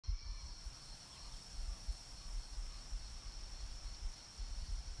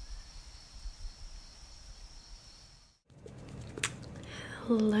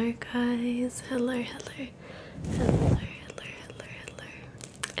Hello guys, hello,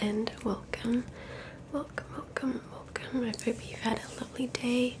 and welcome. I hope you've had a lovely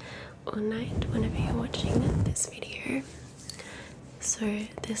day or night whenever you're watching this video. So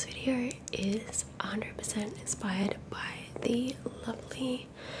this video is 100% inspired by the lovely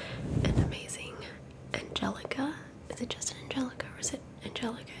and amazing Angelica. Is it just an Angelica or is it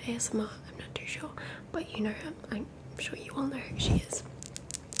Angelica ASMR? I'm not too sure, but you know her. I'm sure you all know who she is.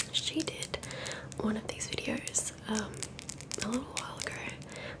 She did one of these videos a little while ago,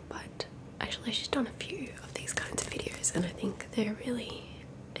 but actually she's done a few of these kinds of videos and I think they're really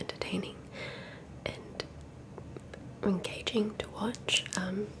entertaining and engaging to watch.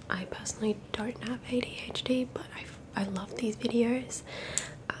 I personally don't have ADHD, but I love these videos.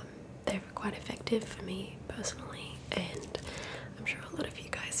 They're quite effective for me personally, and I'm sure a lot of you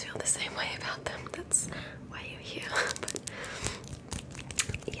guys feel the same way about them. That's why you're here.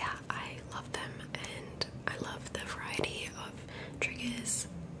 But yeah, I love them, and I love the variety of triggers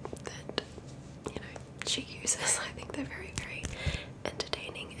that, you know, she uses. I think they're very, very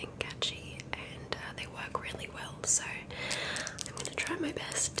entertaining and catchy, and they work really well. So I'm going to try my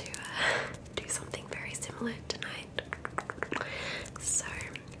best to do something very similar tonight. So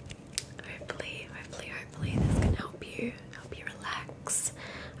hopefully this can help you relax,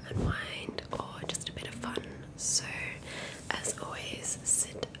 unwind, or just a bit of fun. So as always,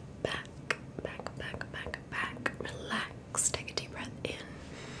 sit back, relax, take a deep breath in,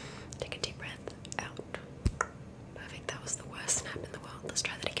 take a deep breath out. Perfect, that was the worst snap in the world. Let's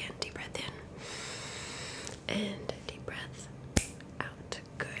try that again. Deep breath in and deep breath out.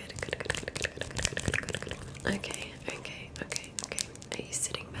 Good. Okay. Are you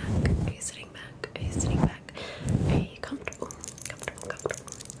sitting back? Are you comfortable?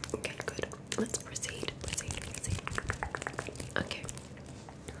 Okay, good. Let's proceed.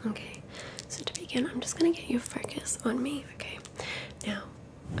 Okay. So to begin, I'm just gonna get your focus on me, okay? Now,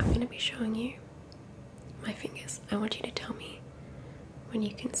 I'm gonna be showing you my fingers. I want you to tell me when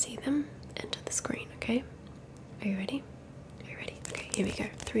you can see them enter the screen, okay? Are you ready? Okay, here we go.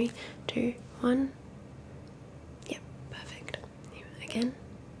 3, 2, 1. Yep, perfect. Again.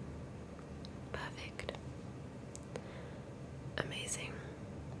 Perfect. Amazing.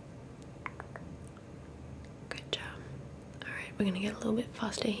 Good job. Alright, we're gonna get a little bit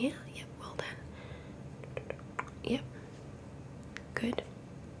faster here. Yep, well done. Yep. Good.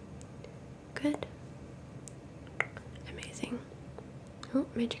 Amazing. Oh,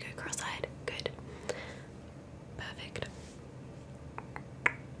 made you go cross-eyed. Good. Perfect.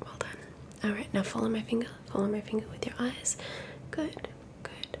 Well done. Alright, now follow my finger. Follow my finger with your eyes. Good.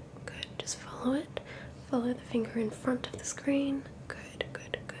 Just follow it. Follow the finger in front of the screen. Good.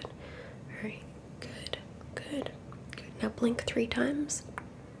 Very good. Now blink 3 times.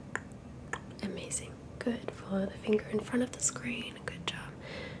 Amazing. Good. Follow the finger in front of the screen. Good job.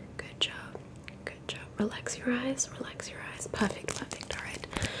 Relax your eyes. Perfect. Alright.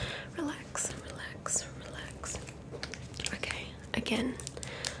 Relax. Okay, again,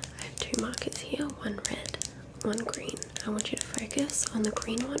 I have 2 markers here, one red, one green. I want you to focus on the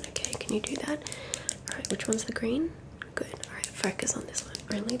green one. Okay, can you do that? Alright, which one's the green? Good. Alright, focus on this one.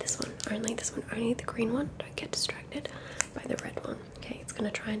 Only this one. Only the green one. Don't get distracted by the red one. Okay, it's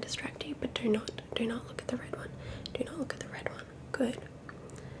gonna try and distract you, but do not look at the red one. Good.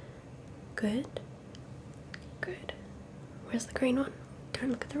 Where's the green one? Don't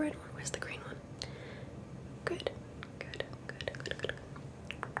look at the red one. Where's the green one? Good.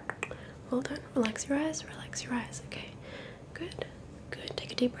 Well done. Relax your eyes. Okay. Good.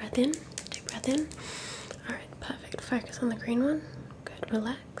 Take a deep breath in. Alright, perfect. Focus on the green one. Good.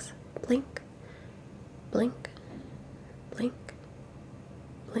 Relax. Blink.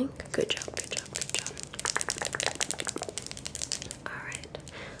 Good job. Alright.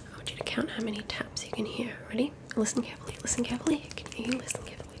 I want you to count how many taps you can hear. Ready? Listen carefully. Can you listen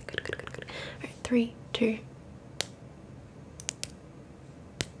carefully? Good. Alright, 3, 2.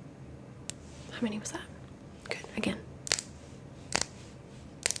 How many was that? Good. Again.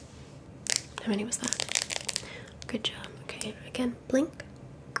 How many was that? Good job. Okay, again. Blink.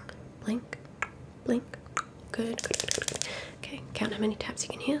 Good. Okay, count how many taps you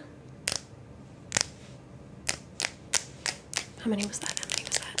can hear. How many was that?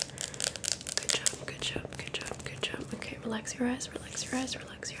 Good job. Okay, relax your eyes. Good.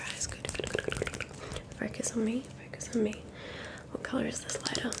 Focus on me. What color is this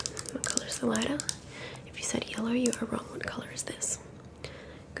lighter? If you said yellow, you are wrong. What color is this?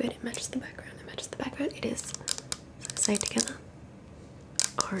 Good, it matches the background. It is. Say it together.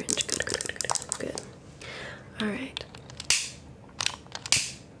 Orange. Good. Alright.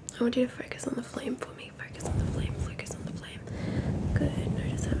 I want you to focus on the flame for me. Focus on the flame, focus on the flame. Good.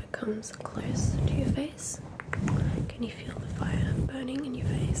 Notice how it comes close to your face. Can you feel the fire burning in your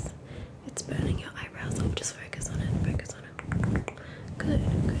face? It's burning your eyebrows off. Just focus on it, focus on it. Good,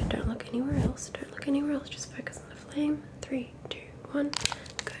 good. Don't look anywhere else. Don't look anywhere else. Just focus on the flame. 3, 2, 1.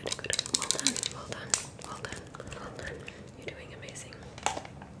 Good, good. Well done, well done, well done, well done. You're doing amazing.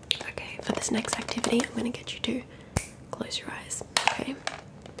 Okay, for this next activity, I'm going to get you to close your eyes, okay?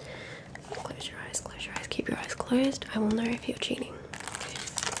 Close your eyes, close your eyes. Keep your eyes closed. I will know if you're cheating. Okay.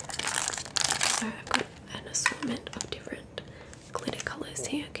 So I've got an assortment of different glitter colors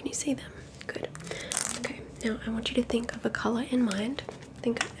here. Can you see them? Good. Okay, now I want you to think of a color in mind.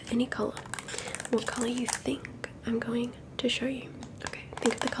 Think of any color. What color you think I'm going to show you. Okay,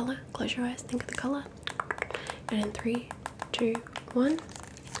 think of the color. Close your eyes. Think of the color. And in 3, 2, 1.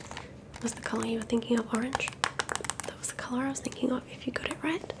 Was the color you were thinking of orange? That was the color I was thinking of. If you got it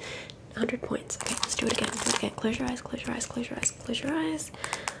right, 100 points. Okay, let's do it again. Do it again. Close your eyes. Close your eyes. Close your eyes. Close your eyes.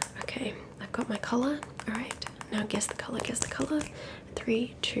 Okay, I've got my color. All right. Now guess the color. Guess the color.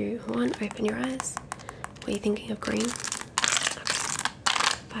 3, 2, 1. Open your eyes. Were you thinking of green? Okay.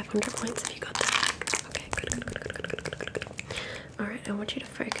 500 points if you got that. Okay, good, good, good, good, good, good, good, good. Alright, I want you to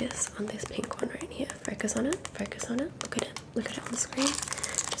focus on this pink one right here. Focus on it. Focus on it. Look at it. Look at it on the screen.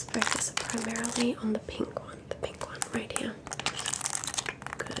 Just focus primarily on the pink one. The pink one right here.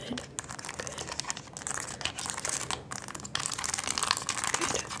 Good. Good.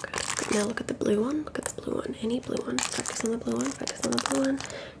 Good, good, good. Now look at the blue one. Look at the blue one. Any blue one. Focus on the blue one. Focus on the blue one.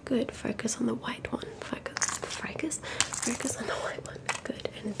 Good. Focus on the white one. Focus. Focus. Focus on the white one. Good.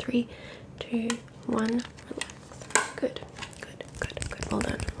 And 3, 2, 1. Relax. Good. Good. Good. Good. Well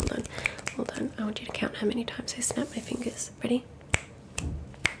done. Well done. Well done. I want you to count how many times I snap my fingers. Ready?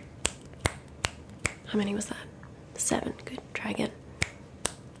 How many was that? 7. Good. Try again.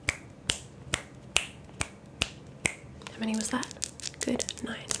 How many was that? Good.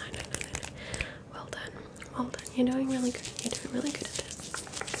 9. 9, 9, 9, 9. Well done. Well done. You're doing really good. You're doing really good at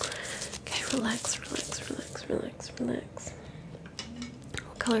this. Okay, relax, relax, relax, relax, relax.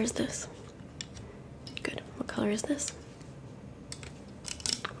 What color is this? Good. What color is this?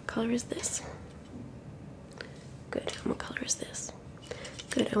 What color is this? Good. And what color is this?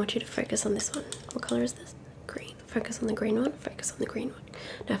 Good. I want you to focus on this one. What color is this? Green. Focus on the green one. Focus on the green one.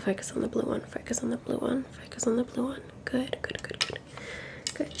 Now focus on the blue one. Focus on the blue one. Focus on the blue one. Good. Good. Good. Good.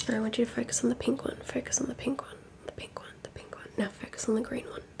 Good. Now I want you to focus on the pink one. Focus on the pink one. The pink one. The pink one. Now focus on the green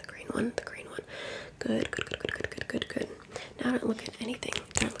one. The green one. The green one. Good. Good. Good. Good. Good. Good. Good. Good. Now don't look at anything.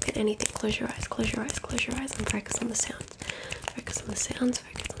 Don't look at anything. Close your eyes. Close your eyes. Close your eyes and focus on the sounds. Focus on the sounds.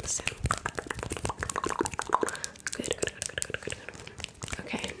 Focus on the sounds. Good. Good. Good. Good. Good. Good. Good.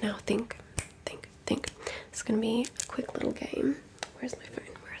 Okay. Now think. It's gonna be a quick little game. Where's my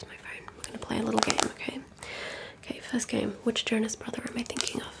phone? Where's my phone? We're gonna play a little game, okay? Okay, first game. Which Jonas brother am I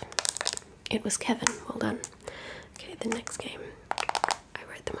thinking of? It was Kevin. Well done. Okay, the next game. I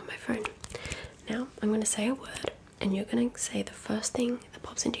wrote them on my phone. Now, I'm gonna say a word, and you're gonna say the first thing that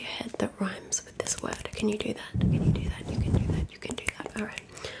pops into your head that rhymes with this word. Can you do that? Can you do that? You can do that. You can do that. Alright.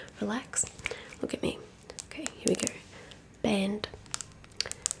 Relax. Look at me. Okay, here we go. Band.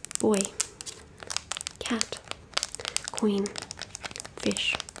 Boy. Cat, queen,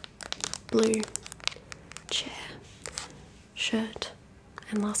 fish, blue, chair, shirt,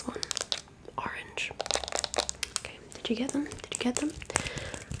 and last one, orange. Okay, did you get them? Did you get them?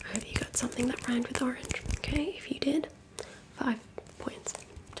 I hope you got something that rhymed with orange. Okay, if you did, 5 points.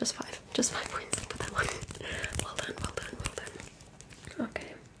 Just 5. Just 5 points for that one. Well done, well done, well done.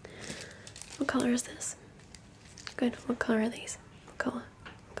 Okay. What color is this? Good. What color are these? What color?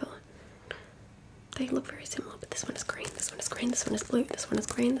 They look very similar, but this one is green, this one is green, this one is blue, this one is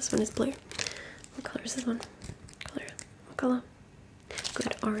green, this one is blue. What color is this one? What color?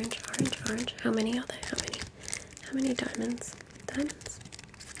 Good. Orange, orange, orange. How many are there? How many? How many diamonds? Diamonds?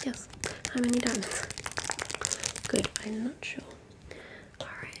 Yes. How many diamonds? Good. I'm not sure.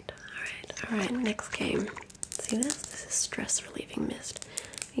 Alright, alright, alright. Next game. See this? This is stress relieving mist.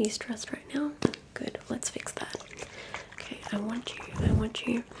 Are you stressed right now? Good. Let's fix that. Okay, I want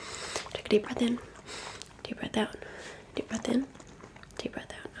you take a deep breath in. Deep breath out. Deep breath in. Deep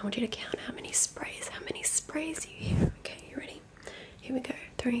breath out. I want you to count how many sprays you hear. Okay, you ready? Here we go.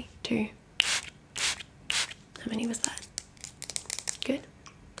 3, 2. How many was that? Good.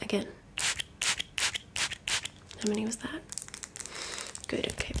 Again. How many was that? Good.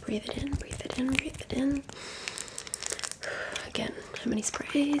 Okay, breathe it in, breathe it in, breathe it in. Again. How many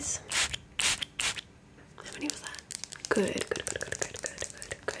sprays? How many was that? Good, good, good, good, good, good,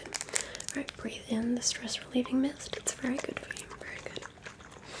 good, good. Alright, breathe in the stress relieving mist. It's very good for you. Very good.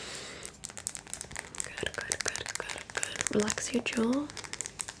 Relax your jaw.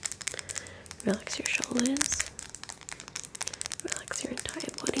 Relax your shoulders. Relax your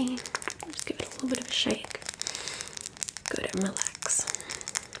entire body. Just give it a little bit of a shake. Good, and relax.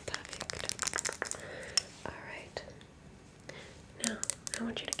 Perfect. Alright. Now, I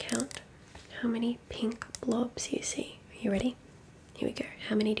want you to count how many pink blobs you see. Are you ready? Here we go.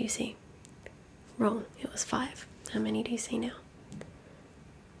 How many do you see? Wrong. It was 5. How many do you see now?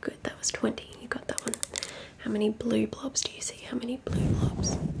 Good, that was 20. You got that one. How many blue blobs do you see? How many blue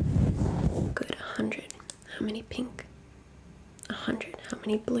blobs? Good, 100. How many pink? 100. How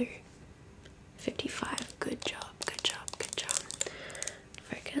many blue? 55. Good job, good job, good job.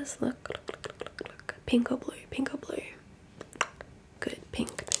 Focus. Look, look, look, look, look, look. Pink or blue? Pink or blue? Good, pink,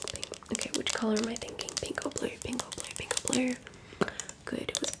 pink, pink. Okay, which color am I thinking? Pink or blue? Pink or blue? Pink or blue? Good,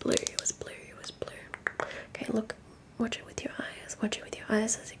 it was blue, it was blue, it was blue. Okay, look, watch it with your eyes. Watch it with your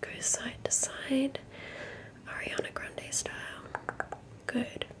eyes as it goes side to side. Ariana Grande style.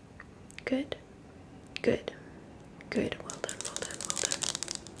 Good, good, good, good. Well done, well done, well done.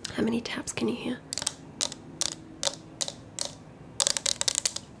 How many taps can you hear?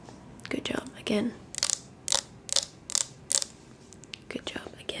 Good job, again. Good job,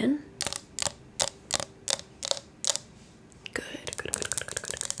 again. Good, good, good, good, good,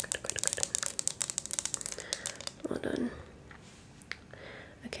 good, good, good, good, good. Well done.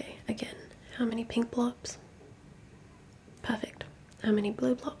 Okay, again. How many pink blobs? Perfect. How many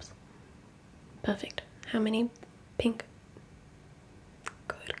blue blobs? Perfect. How many pink?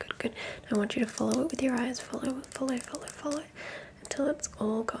 Good, good, good. I want you to follow it with your eyes. Follow, follow, follow, follow. Until it's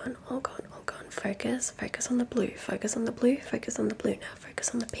all gone, all gone, all gone. Focus, focus on the blue. Focus on the blue. Focus on the blue now.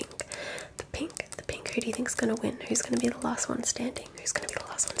 Focus on the pink. The pink, the pink. Who do you think's gonna win? Who's gonna be the last one standing? Who's gonna be the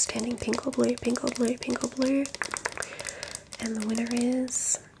last one standing? Pink or blue? Pink or blue? Pink or blue? And the winner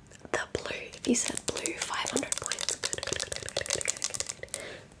is the blue. If you said blue, 500 points. Good, good, good, good, good,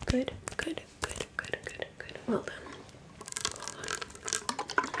 good, good, good, good, good, good, good. Well done. Well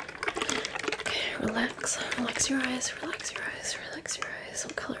done. Okay, relax. Relax your eyes. Relax your eyes. Relax your eyes.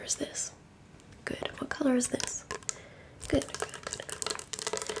 What color is this? Good. What color is this? Good, good, good,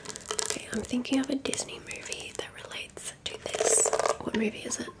 good. Okay, I'm thinking of a Disney movie that relates to this. What movie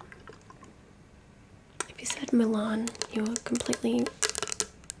is it? If you said Mulan, you're completely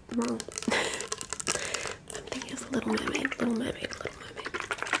wrong. I'm thinking of Little Mermaid, Little Mermaid, Little Mermaid.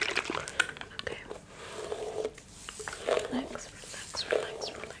 Okay. Relax, relax,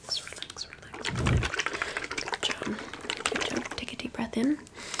 relax, relax, relax, relax. Good job. Good job. Take a deep breath in.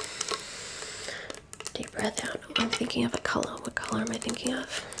 Deep breath out. I'm thinking of a color. What color am I thinking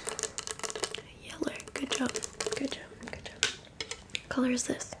of? Yellow. Good job. Good job. Good job. What color is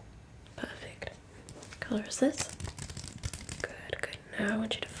this? Perfect. What color is this? Good, good. Now I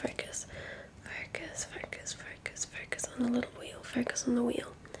want you to focus. Focus, focus, focus, focus on the little wheel. Focus on the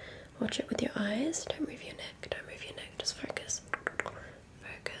wheel. Watch it with your eyes. Don't move your neck. Don't move your neck. Just focus.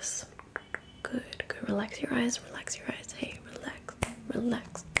 Focus. Good, good. Relax your eyes. Relax your eyes. Hey, relax.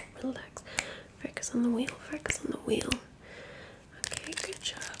 Relax. Relax. Focus on the wheel. Focus on the wheel. Okay, good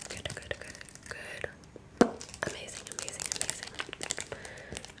job. Good, good, good, good. Amazing, amazing, amazing.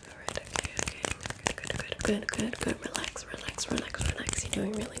 Alright, okay, okay. Good, good, good, good, good, good. Relax, relax, relax, relax. You're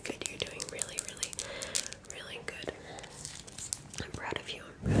doing really good. You're doing really, really, really good. I'm proud of you.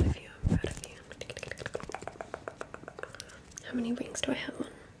 I'm proud of you. I'm proud of you. How many rings do I have on?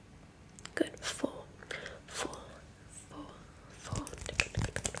 Good. 4. 4. 4. 4.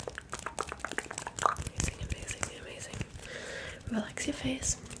 Amazing, amazing, amazing. Relax your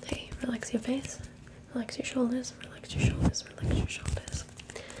face. Hey, relax your face. Relax your shoulders. Relax your shoulders. Relax your shoulders.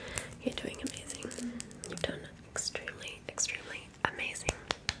 You're doing amazing. You've done extremely, extremely amazing.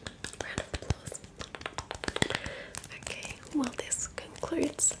 Round of applause. Okay, well, this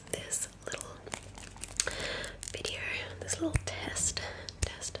concludes this little video, this little